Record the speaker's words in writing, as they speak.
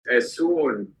as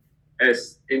soon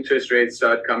as interest rates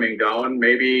start coming down,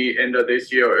 maybe end of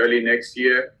this year or early next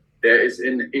year, there is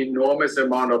an enormous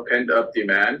amount of pent-up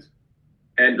demand.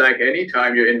 And like any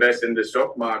time you invest in the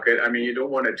stock market, I mean, you don't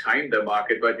want to time the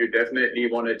market, but you definitely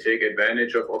want to take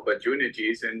advantage of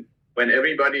opportunities. And when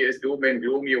everybody is doom and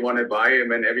gloom, you want to buy. And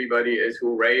when everybody is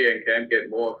hooray and can't get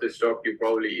more of the stock, you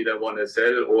probably either want to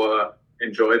sell or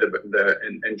enjoy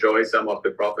enjoy some of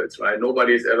the profits, right?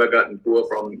 Nobody's ever gotten poor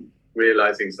from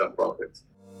realizing some profits.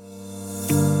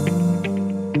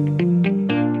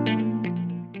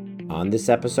 On this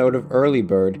episode of Early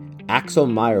Bird, Axel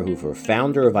Meyerhofer,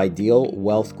 founder of Ideal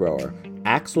Wealth Grower.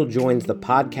 Axel joins the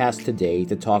podcast today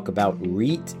to talk about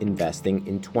REIT investing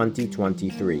in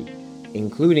 2023,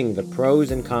 including the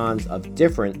pros and cons of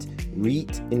different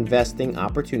REIT investing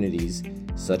opportunities,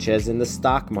 such as in the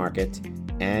stock market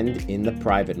and in the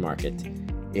private market.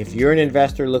 If you're an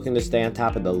investor looking to stay on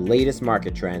top of the latest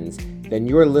market trends, then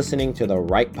you're listening to the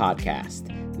right podcast.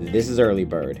 This is Early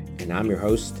Bird, and I'm your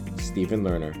host, Stephen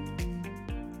Lerner.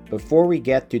 Before we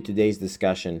get to today's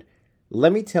discussion,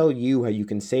 let me tell you how you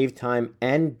can save time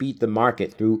and beat the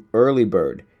market through Early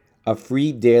Bird, a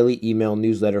free daily email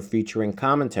newsletter featuring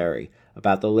commentary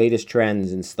about the latest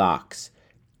trends in stocks,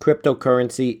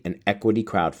 cryptocurrency, and equity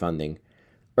crowdfunding.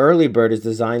 Early Bird is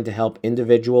designed to help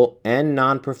individual and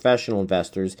non-professional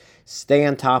investors stay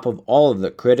on top of all of the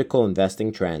critical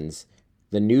investing trends.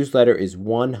 The newsletter is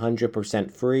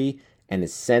 100% free and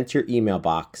is sent to your email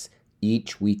box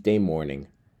each weekday morning.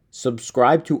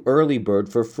 Subscribe to Early Bird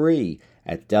for free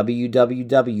at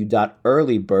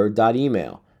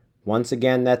www.earlybird.email. Once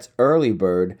again, that's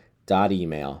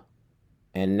earlybird.email.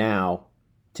 And now,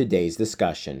 today's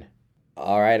discussion.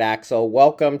 All right, Axel,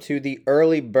 welcome to the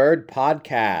Early Bird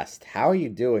podcast. How are you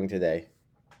doing today?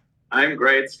 I'm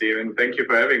great, Stephen. Thank you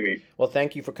for having me. Well,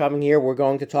 thank you for coming here. We're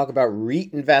going to talk about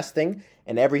REIT investing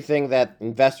and everything that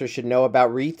investors should know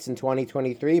about REITs in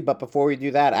 2023. But before we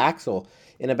do that, Axel,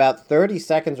 in about 30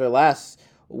 seconds or less,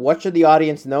 what should the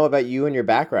audience know about you and your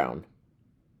background?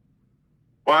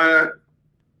 Well,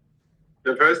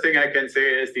 the first thing I can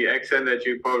say is the accent that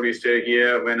you probably still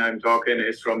hear when I'm talking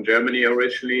is from Germany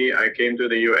originally. I came to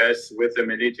the US with the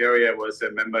military. I was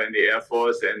a member in the Air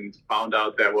Force and found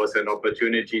out there was an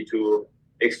opportunity to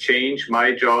exchange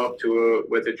my job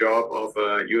with the job of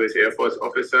a US Air Force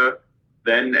officer.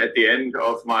 Then at the end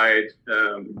of my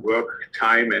work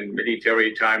time and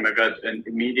military time, I got an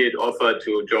immediate offer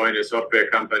to join a software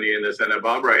company in the Santa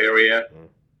Barbara area.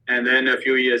 And then a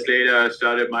few years later, I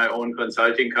started my own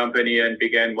consulting company and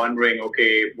began wondering,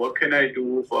 okay, what can I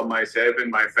do for myself and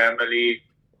my family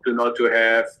to not to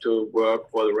have to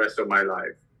work for the rest of my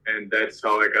life? And that's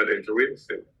how I got into real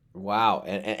estate. Wow.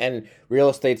 And real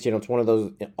estate's, it's one of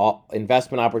those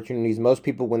investment opportunities. Most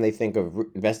people, when they think of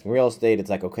investing in real estate, it's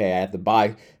like, okay, I have to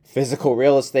buy physical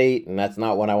real estate, and that's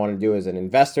not what I want to do as an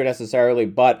investor necessarily.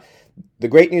 But the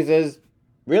great news is,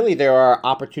 really, there are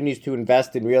opportunities to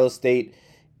invest in real estate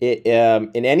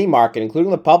in any market, including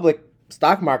the public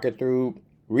stock market, through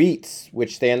REITs,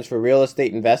 which stands for Real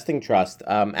Estate Investing Trust.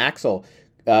 Axel,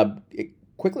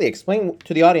 quickly explain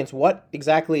to the audience what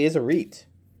exactly is a REIT.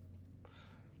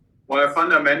 Well,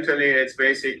 fundamentally, it's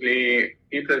basically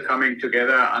people coming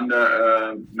together under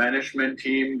a management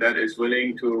team that is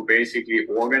willing to basically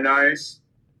organize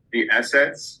the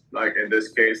assets, like in this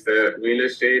case, the real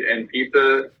estate, and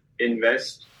people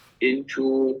invest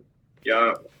into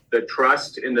the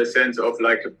trust in the sense of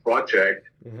like a project.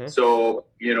 Mm-hmm. So,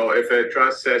 if a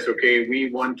trust says, okay,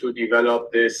 we want to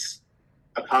develop this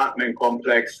apartment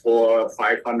complex for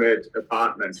 500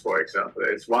 apartments, for example,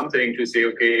 it's one thing to say,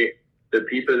 okay, the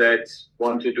people that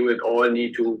want to do it all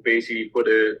need to basically put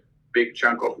a big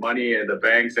chunk of money and the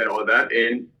banks and all that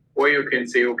in. Or you can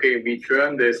say, okay, we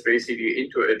turn this basically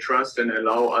into a trust and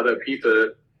allow other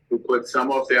people to put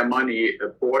some of their money, a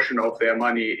portion of their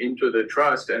money into the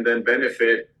trust and then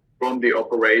benefit from the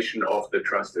operation of the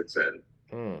trust itself.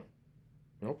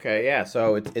 Okay, yeah.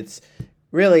 So it's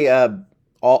really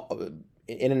all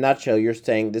in a nutshell. You're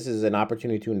saying this is an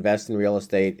opportunity to invest in real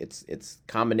estate. It's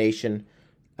combination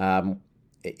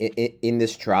in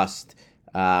this trust.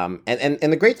 And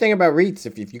the great thing about REITs,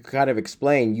 if you kind of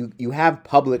explain, you have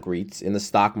public REITs in the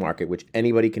stock market, which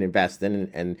anybody can invest in,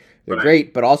 and they're right.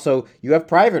 Great, but also you have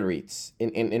private REITs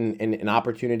in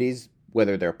opportunities,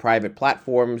 whether they're private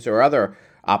platforms or other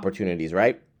opportunities,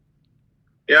 right?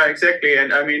 Yeah, exactly.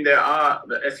 And I mean, there are,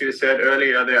 as you said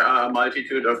earlier, there are a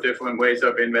multitude of different ways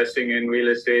of investing in real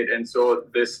estate. And so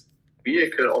this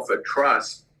vehicle of a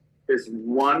trust is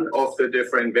one of the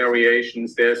different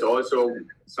variations. There's also,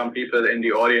 some people in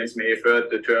the audience may have heard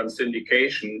the term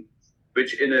syndication.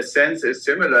 which in a sense is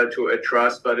similar to a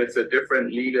trust, but it's a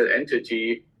different legal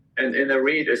entity. And in a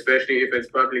REIT, especially if it's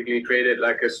publicly traded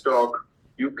like a stock,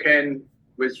 you can,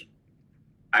 with,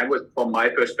 I would, from my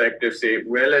perspective, say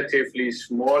relatively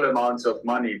small amounts of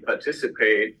money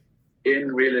participate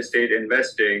in real estate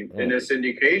investing. In a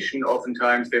syndication,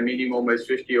 oftentimes the minimum is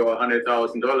 $50,000 or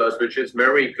 $100,000, which is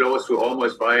very close to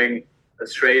almost buying a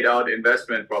straight out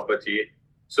investment property.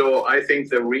 So I think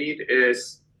the REIT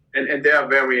is, and there are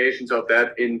variations of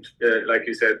that in, like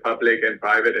you said, public and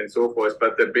private and so forth.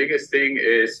 But the biggest thing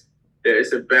is there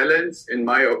is a balance, in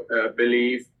my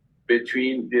belief,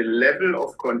 between the level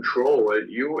of control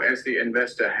you as the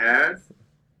investor have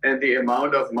and the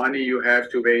amount of money you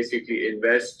have to basically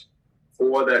invest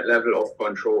for that level of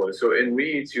control. So in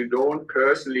REITs, you don't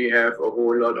personally have a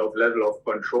whole lot of level of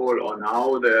control on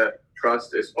how the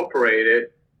trust is operated,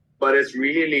 but it's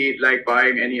really like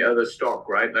buying any other stock,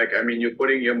 right? Like, I mean, you're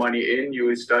putting your money in,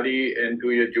 you study and do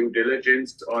your due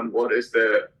diligence on what is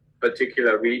the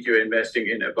particular REIT you're investing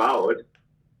in about.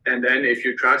 And then if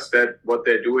you trust that what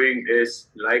they're doing is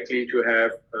likely to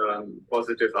have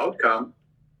positive outcome,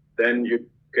 then you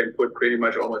can put pretty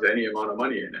much almost any amount of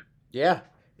money in it. Yeah,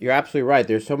 you're absolutely right.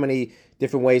 There's so many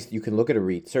different ways you can look at a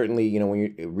REIT. Certainly, you know, when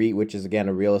you REIT, which is again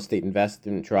a real estate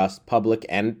investment trust, public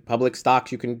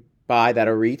stocks you can buy that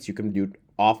are REITs. You can do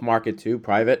off market too,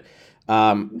 private.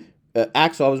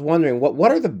 Axel, I was wondering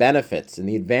what are the benefits and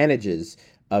the advantages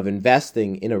of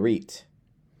investing in a REIT?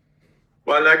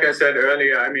 Well, like I said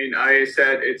earlier, I mean, I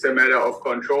said it's a matter of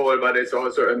control, but it's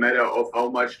also a matter of how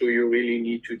much do you really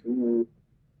need to do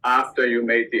after you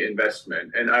made the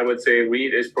investment. And I would say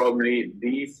REIT is probably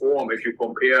the form, if you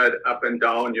compare it up and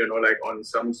down, you know, like on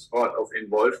some sort of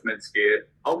involvement scale,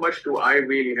 how much do I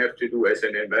really have to do as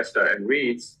an investor? And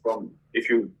REITs, if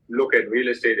you look at real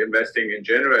estate investing in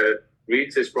general,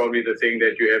 REITs is probably the thing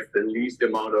that you have the least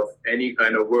amount of any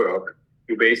kind of work.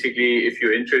 You basically, if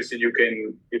you're interested, you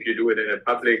can, if you do it in a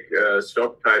public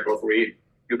stock type of REIT,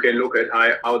 you can look at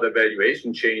how the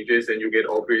valuation changes, and you get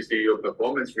obviously your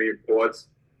performance reports,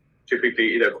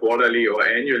 typically either quarterly or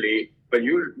annually, but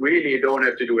you really don't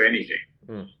have to do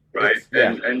anything, right?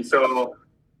 Yeah. And so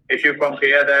if you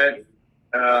compare that,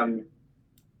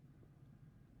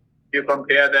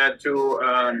 to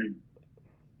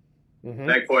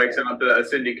like, for example, a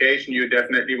syndication, you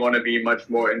definitely want to be much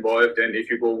more involved. And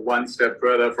if you go one step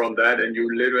further from that and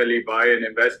you literally buy an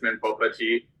investment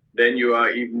property, then you are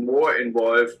even more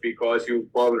involved because you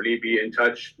probably be in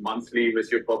touch monthly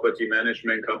with your property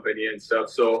management company and stuff.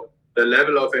 So the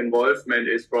level of involvement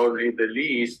is probably the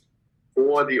least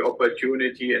for the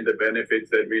opportunity and the benefits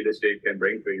that real estate can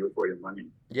bring to you for your money.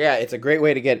 Yeah, it's a great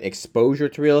way to get exposure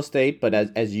to real estate. But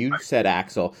as you said,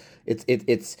 Axel,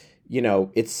 it's you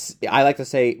know, I like to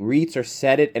say REITs are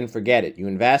set it and forget it. You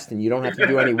invest and you don't have to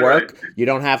do any work. Right. You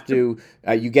don't have to,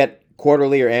 you get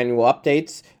quarterly or annual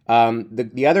updates.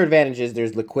 The other advantage is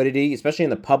there's liquidity, especially in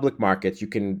the public markets. You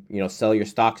can, you know, sell your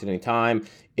stocks at any time.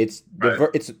 It's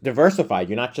diversified.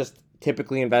 You're not just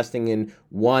typically investing in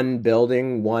one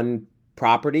building, one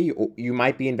property. You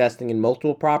might be investing in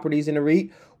multiple properties in a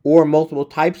REIT or multiple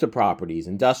types of properties,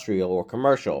 industrial or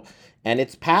commercial. And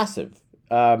it's passive.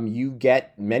 You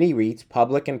get many REITs,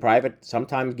 public and private,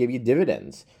 sometimes give you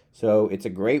dividends. So it's a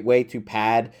great way to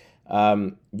pad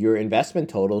your investment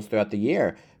totals throughout the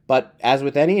year. But as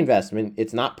with any investment,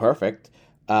 it's not perfect.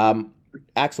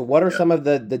 Axel, what are some of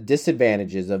the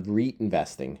disadvantages of REIT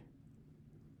investing?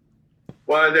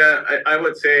 Well, I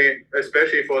would say,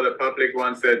 especially for the public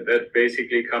ones that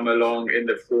basically come along in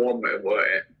the form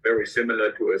very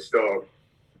similar to a stock.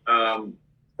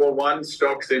 For one,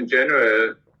 stocks in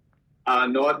general are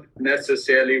not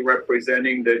necessarily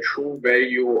representing the true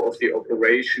value of the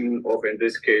operation of, in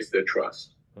this case, the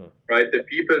trust. Right? The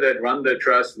people that run the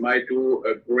trust might do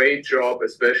a great job,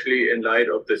 especially in light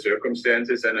of the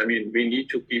circumstances. And I mean, we need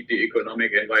to keep the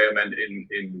economic environment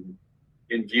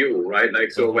in view, right?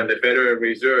 Like, so when the Federal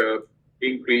Reserve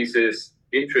increases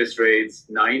interest rates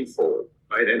ninefold,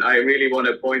 right? And I really want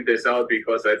to point this out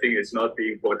because I think it's not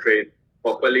being portrayed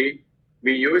properly.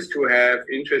 We used to have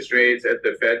interest rates at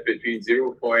the Fed between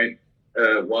 0.1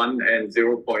 and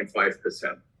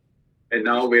 0.5%. And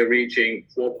now we're reaching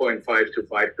 4.5 to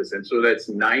 5%. So that's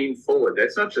ninefold.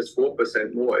 That's not just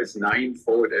 4% more, it's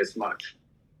ninefold as much,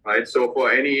 right? So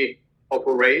for any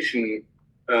operation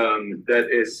that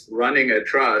is running a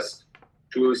trust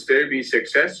to still be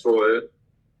successful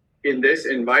in this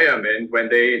environment, when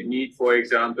they need, for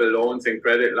example, loans and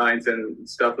credit lines and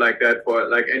stuff like that for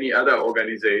like any other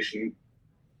organization,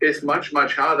 is much,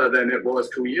 much harder than it was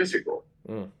 2 years ago.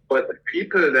 But the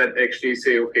people that actually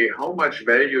say, okay, how much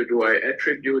value do I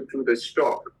attribute to the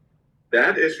stock?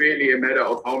 that is really a matter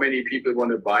of how many people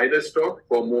want to buy the stock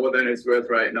for more than it's worth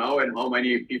right now, and how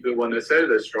many people want to sell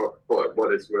the stock for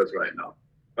what it's worth right now.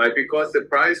 Right? Because the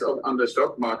price on the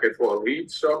stock market for a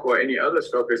REIT stock or any other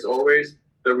stock is always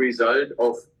the result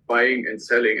of buying and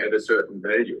selling at a certain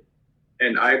value.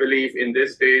 And I believe in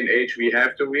this day and age, we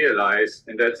have to realize,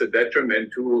 and that's a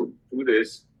detriment to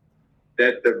this,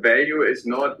 that the value is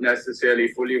not necessarily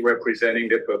fully representing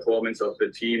the performance of the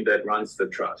team that runs the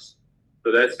trust.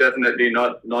 So that's definitely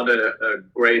not a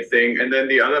great thing. And then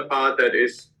the other part that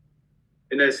is,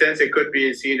 in a sense, it could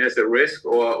be seen as a risk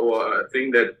or a thing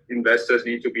that investors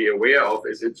need to be aware of,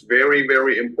 is it's very,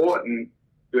 very important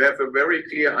to have a very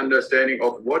clear understanding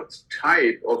of what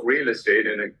type of real estate,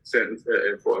 in a sense,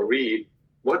 for a REIT,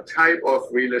 what type of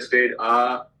real estate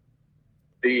are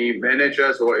the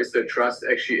managers or is the trust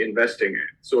actually investing in.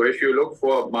 So if you look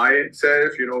for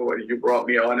myself, you brought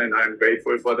me on and I'm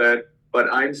grateful for that,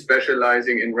 but I'm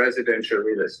specializing in residential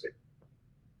real estate.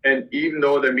 And even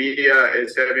though the media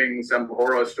is having some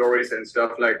horror stories and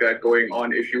stuff like that going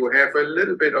on, if you have a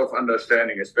little bit of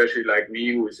understanding, especially like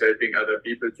me, who is helping other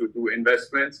people to do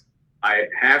investments, I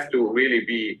have to really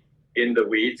be in the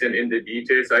weeds and in the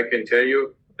details. I can tell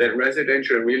you that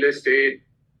residential real estate,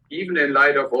 even in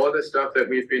light of all the stuff that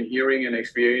we've been hearing and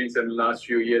experiencing in the last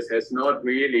few years, has not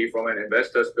really, from an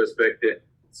investor's perspective,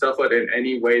 suffered in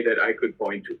any way that I could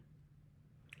point to.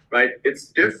 Right? It's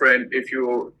different if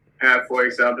you have, for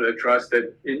example, a trust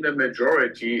that in the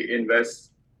majority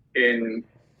invests in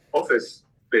office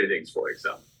buildings, for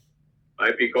example.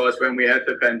 Right? Because when we had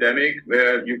the pandemic,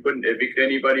 where you couldn't evict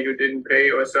anybody who didn't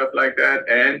pay or stuff like that,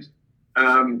 and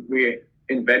we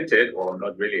invented, or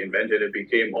not really invented, it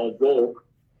became en vogue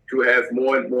to have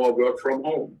more and more work from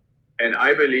home. And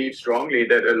I believe strongly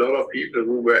that a lot of people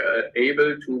who were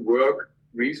able to work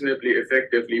reasonably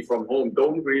effectively from home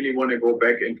don't really want to go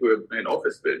back into an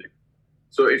office building.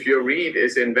 So if your REIT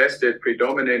is invested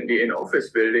predominantly in office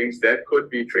buildings, that could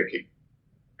be tricky.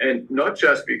 And not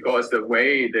just because the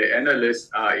way the analysts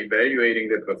are evaluating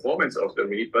the performance of the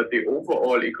REIT, but the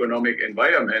overall economic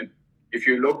environment. If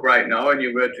you look right now and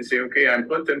you were to say, okay, I'm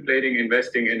contemplating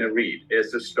investing in a REIT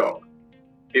as a stock.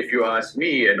 If you ask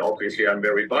me, and obviously I'm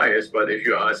very biased, but if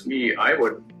you ask me, I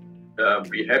would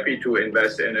be happy to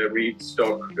invest in a REIT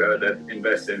stock that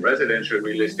invests in residential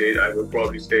real estate. I would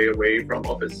probably stay away from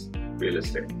office real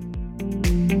estate.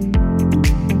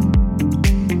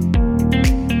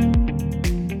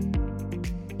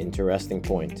 Interesting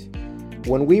point.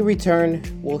 When we return,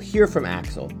 we'll hear from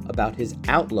Axel about his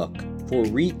outlook for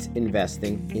REIT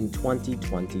investing in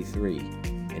 2023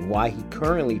 and why he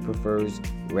currently prefers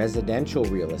residential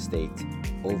real estate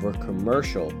over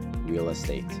commercial real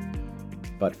estate.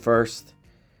 But first,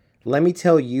 let me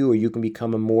tell you you can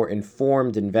become a more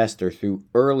informed investor through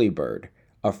Early Bird,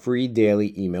 a free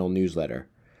daily email newsletter.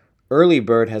 Early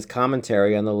Bird has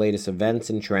commentary on the latest events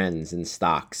and trends in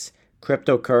stocks,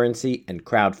 cryptocurrency, and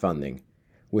crowdfunding.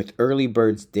 With Early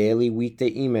Bird's daily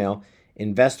weekday email,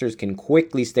 investors can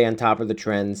quickly stay on top of the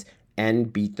trends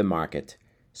and beat the market.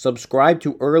 Subscribe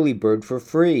to Early Bird for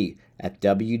free at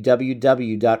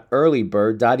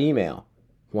www.earlybird.email.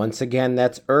 Once again,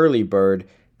 that's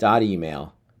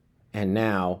earlybird.email. And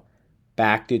now,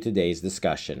 back to today's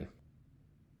discussion.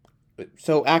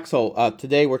 So, Axel,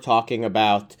 today we're talking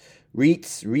about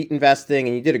REITs, REIT investing,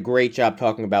 and you did a great job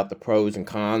talking about the pros and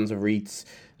cons of REITs.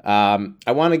 I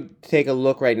want to take a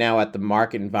look right now at the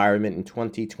market environment in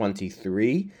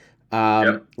 2023.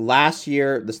 Last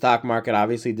year, the stock market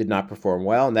obviously did not perform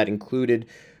well, and that included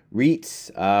REITs,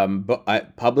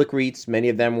 public REITs. Many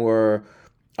of them were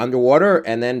underwater,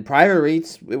 and then private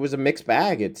REITs, it was a mixed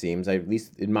bag, it seems, at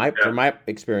least from my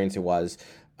experience it was.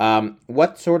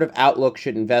 What sort of outlook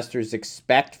should investors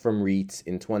expect from REITs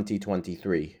in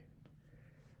 2023?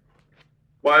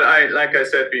 Well, like I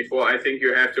said before, I think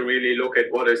you have to really look at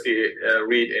what is the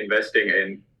REIT investing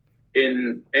in.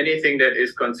 In anything that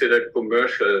is considered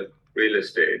commercial real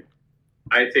estate,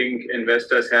 I think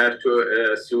investors have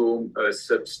to assume a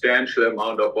substantial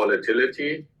amount of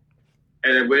volatility.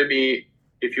 And it will be,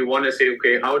 if you want to say,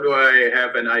 okay, how do I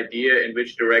have an idea in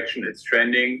which direction it's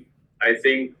trending? I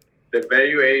think the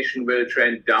valuation will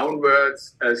trend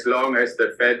downwards as long as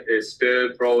the Fed is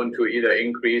still prone to either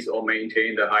increase or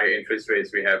maintain the high interest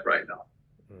rates we have right now.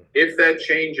 If that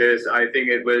changes, I think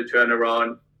it will turn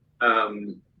around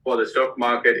for the stock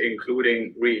market,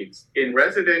 including REITs. In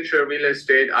residential real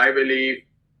estate, I believe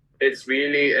it's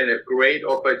really a great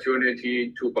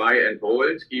opportunity to buy and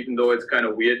hold, even though it's kind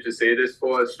of weird to say this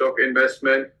for a stock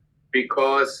investment,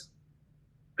 because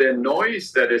the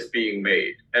noise that is being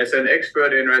made, as an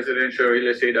expert in residential real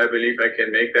estate, I believe I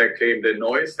can make that claim. The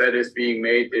noise that is being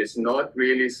made is not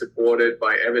really supported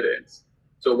by evidence.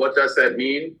 So what does that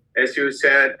mean? As you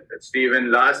said,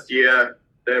 Stephen, last year,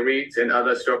 the REITs and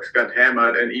other stocks got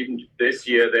hammered, and even this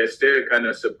year, they're still kind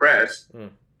of suppressed.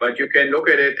 But you can look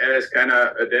at it as kind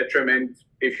of a detriment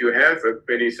if you have a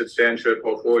pretty substantial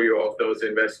portfolio of those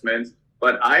investments.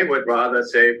 But I would rather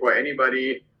say for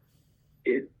anybody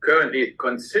currently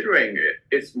considering it,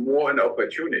 it's more an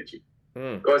opportunity.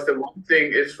 Because the one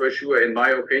thing is for sure, in my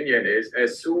opinion, is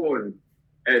as soon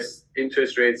as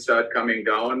interest rates start coming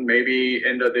down, maybe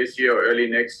end of this year or early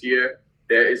next year,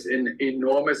 there is an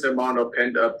enormous amount of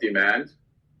pent-up demand.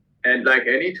 And like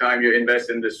any time you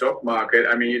invest in the stock market,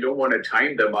 I mean, you don't want to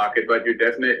time the market, but you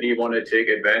definitely want to take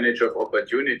advantage of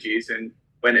opportunities. And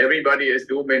when everybody is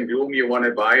doom and gloom, you want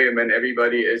to buy, and when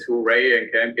everybody is hooray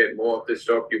and can't get more of the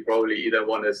stock, you probably either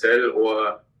want to sell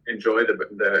or enjoy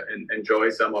enjoy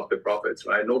some of the profits,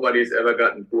 right? Nobody's ever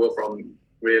gotten poor from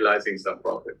realizing some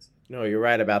profits. No, you're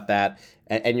right about that.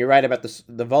 And you're right about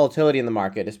the volatility in the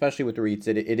market, especially with the REITs.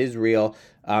 It is real.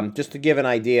 Just to give an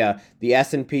idea, the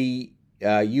S&P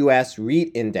U.S.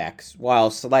 REIT index,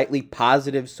 while slightly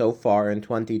positive so far in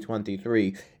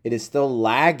 2023, it is still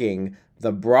lagging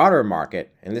the broader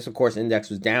market. And this, of course, index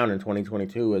was down in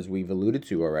 2022, as we've alluded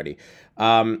to already.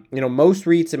 Most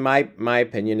REITs, in my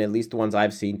opinion, at least the ones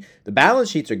I've seen, the balance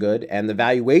sheets are good and the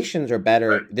valuations are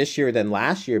better this year than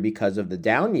last year because of the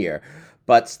down year.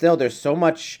 But still, there's so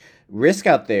much risk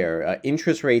out there.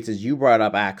 Interest rates, as you brought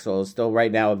up, Axel, is still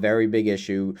right now a very big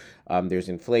issue. There's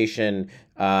inflation,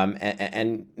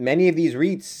 and many of these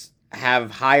REITs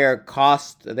have higher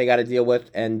costs they got to deal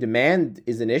with, and demand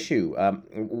is an issue.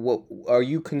 Are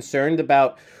you concerned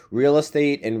about real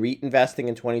estate and REIT investing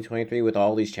in 2023 with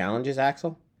all these challenges,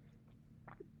 Axel?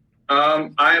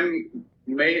 I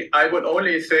would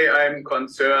only say I'm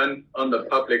concerned on the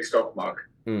public stock market.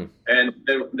 And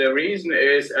the reason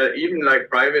is even like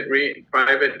private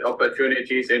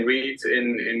opportunities in REITs,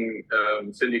 in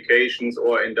syndications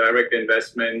or in direct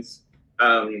investments,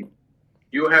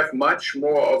 you have much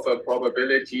more of a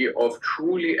probability of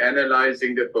truly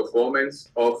analyzing the performance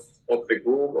of the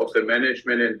group, of the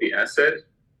management and the asset,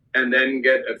 and then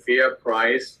get a fair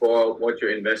price for what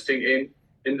you're investing in.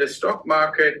 In the stock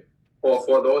market, or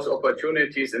for those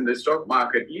opportunities in the stock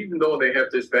market, even though they have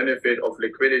this benefit of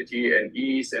liquidity and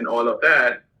ease and all of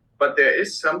that, but there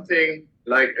is something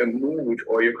like a mood,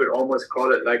 or you could almost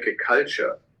call it like a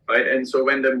culture, right? And so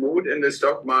when the mood in the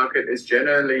stock market is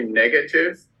generally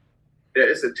negative, there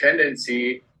is a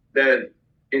tendency that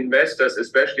investors,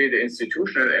 especially the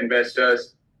institutional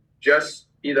investors, just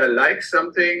either like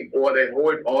something or they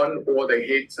hold on or they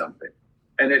hate something.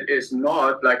 And it is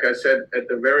not, like I said at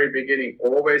the very beginning,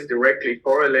 always directly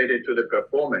correlated to the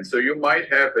performance. So you might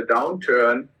have a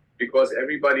downturn because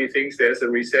everybody thinks there's a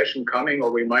recession coming,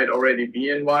 or we might already be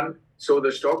in one. So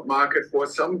the stock market, for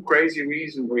some crazy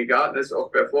reason, regardless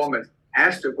of performance,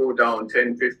 has to go down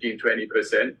 10, 15,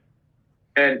 20%.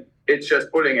 And it's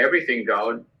just pulling everything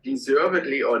down,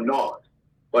 deservedly or not.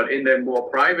 But in the more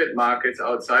private markets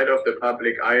outside of the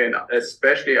public eye, and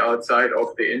especially outside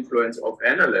of the influence of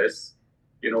analysts,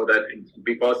 that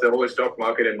because the whole stock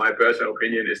market, in my personal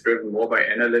opinion, is driven more by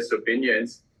analysts'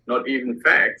 opinions, not even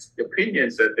facts,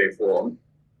 opinions that they form,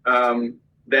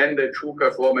 than the true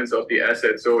performance of the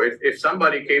asset. So if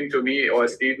somebody came to me, or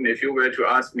Stephen, if you were to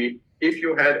ask me, if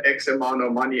you had X amount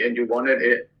of money and you wanted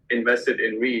it invested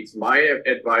in REITs, my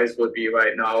advice would be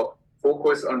right now,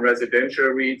 focus on residential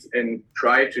REITs and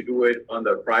try to do it on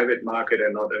the private market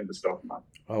and not in the stock market.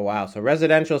 Oh, wow. So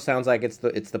residential sounds like it's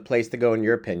the place to go in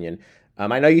your opinion.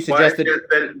 I know you suggested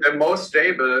the most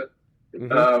stable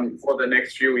for the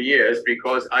next few years,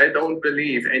 because I don't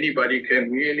believe anybody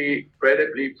can really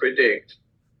credibly predict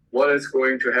what is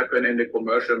going to happen in the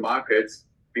commercial markets,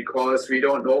 because we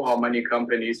don't know how many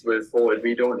companies will fall.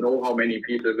 We don't know how many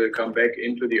people will come back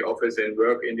into the office and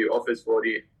work in the office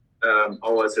 40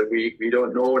 hours a week. We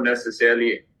don't know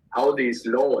necessarily how these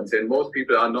loans, and most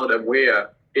people are not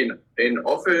aware, in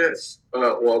office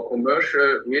or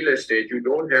commercial real estate, you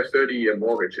don't have 30-year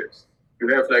mortgages. You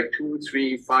have like 2,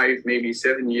 3, 5, maybe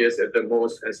 7 years at the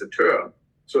most as a term.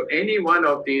 So any one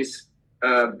of these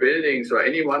buildings or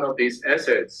any one of these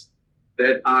assets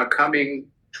that are coming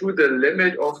to the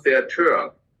limit of their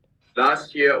term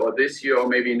last year or this year or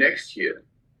maybe next year,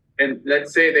 and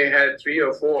let's say they had 3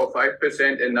 or 4 or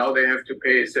 5%, and now they have to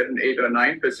pay 7, 8 or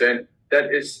 9%,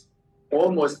 that is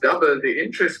almost double the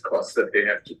interest costs that they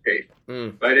have to pay.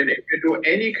 Right? And if you do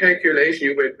any calculation,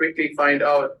 you will quickly find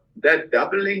out that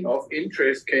doubling of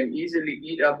interest can easily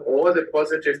eat up all the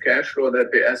positive cash flow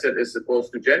that the asset is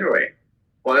supposed to generate.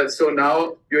 Well, so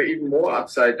now you're even more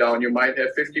upside down. You might have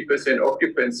 50%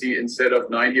 occupancy instead of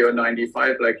 90 or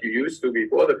 95 like you used to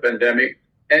before the pandemic.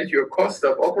 And your cost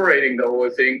of operating the whole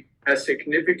thing has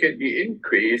significantly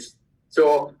increased.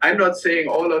 So I'm not saying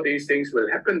all of these things will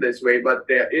happen this way, but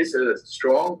there is a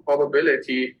strong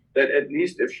probability that at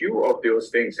least a few of those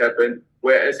things happen.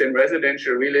 Whereas in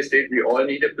residential real estate, we all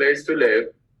need a place to live.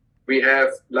 We have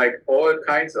like all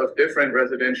kinds of different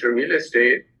residential real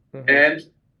estate. And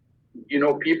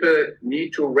people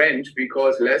need to rent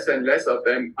because less and less of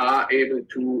them are able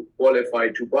to qualify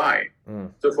to buy.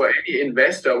 So for any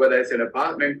investor, whether it's an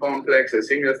apartment complex, a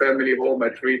single family home, a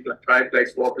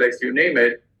triplex, fourplex, you name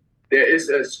it, there is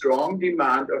a strong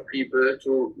demand of people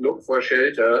to look for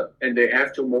shelter, and they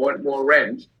have to more and more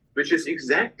rent, which is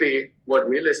exactly what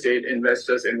real estate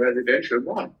investors in residential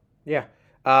want. Yeah.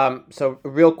 So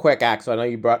real quick, Axel, I know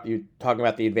you talking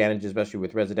about the advantages, especially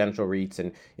with residential REITs,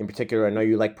 and in particular, I know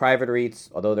you like private REITs,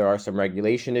 although there are some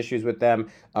regulation issues with them.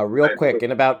 Real quick,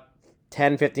 in about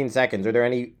 10, 15 seconds, are there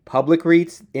any public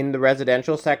REITs in the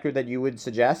residential sector that you would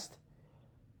suggest?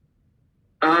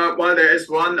 Well, there is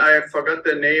one, I forgot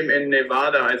the name, in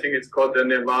Nevada. I think it's called the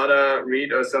Nevada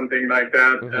REIT or something like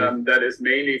that, that is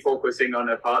mainly focusing on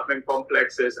apartment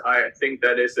complexes. I think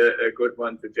that is a good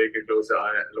one to take a closer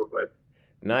look at.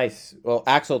 Nice. Well,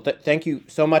 Axel, thank you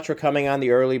so much for coming on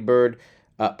the Early Bird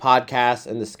podcast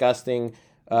and discussing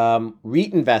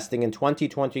REIT investing in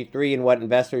 2023 and what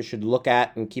investors should look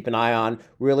at and keep an eye on.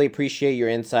 Really appreciate your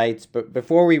insights. But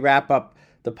before we wrap up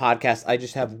the podcast, I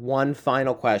just have one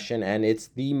final question, and it's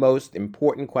the most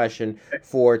important question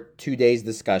for today's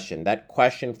discussion. That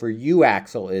question for you,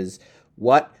 Axel, is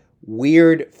what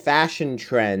weird fashion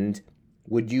trend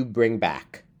would you bring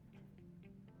back?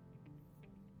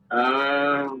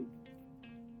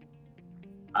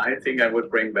 I think I would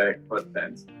bring back hot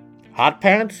pants. Hot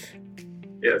pants?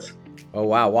 Yes. Oh,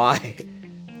 wow. Why?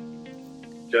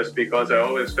 Just because I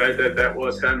always felt that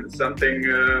was something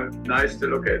nice to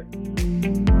look at.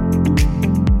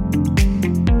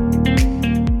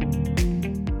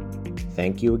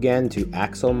 Thank you again to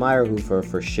Axel Meyerhofer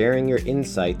for sharing your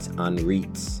insights on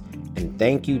REITs. And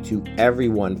thank you to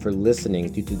everyone for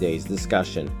listening to today's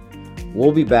discussion.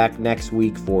 We'll be back next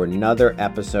week for another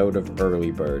episode of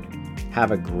Early Bird.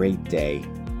 Have a great day.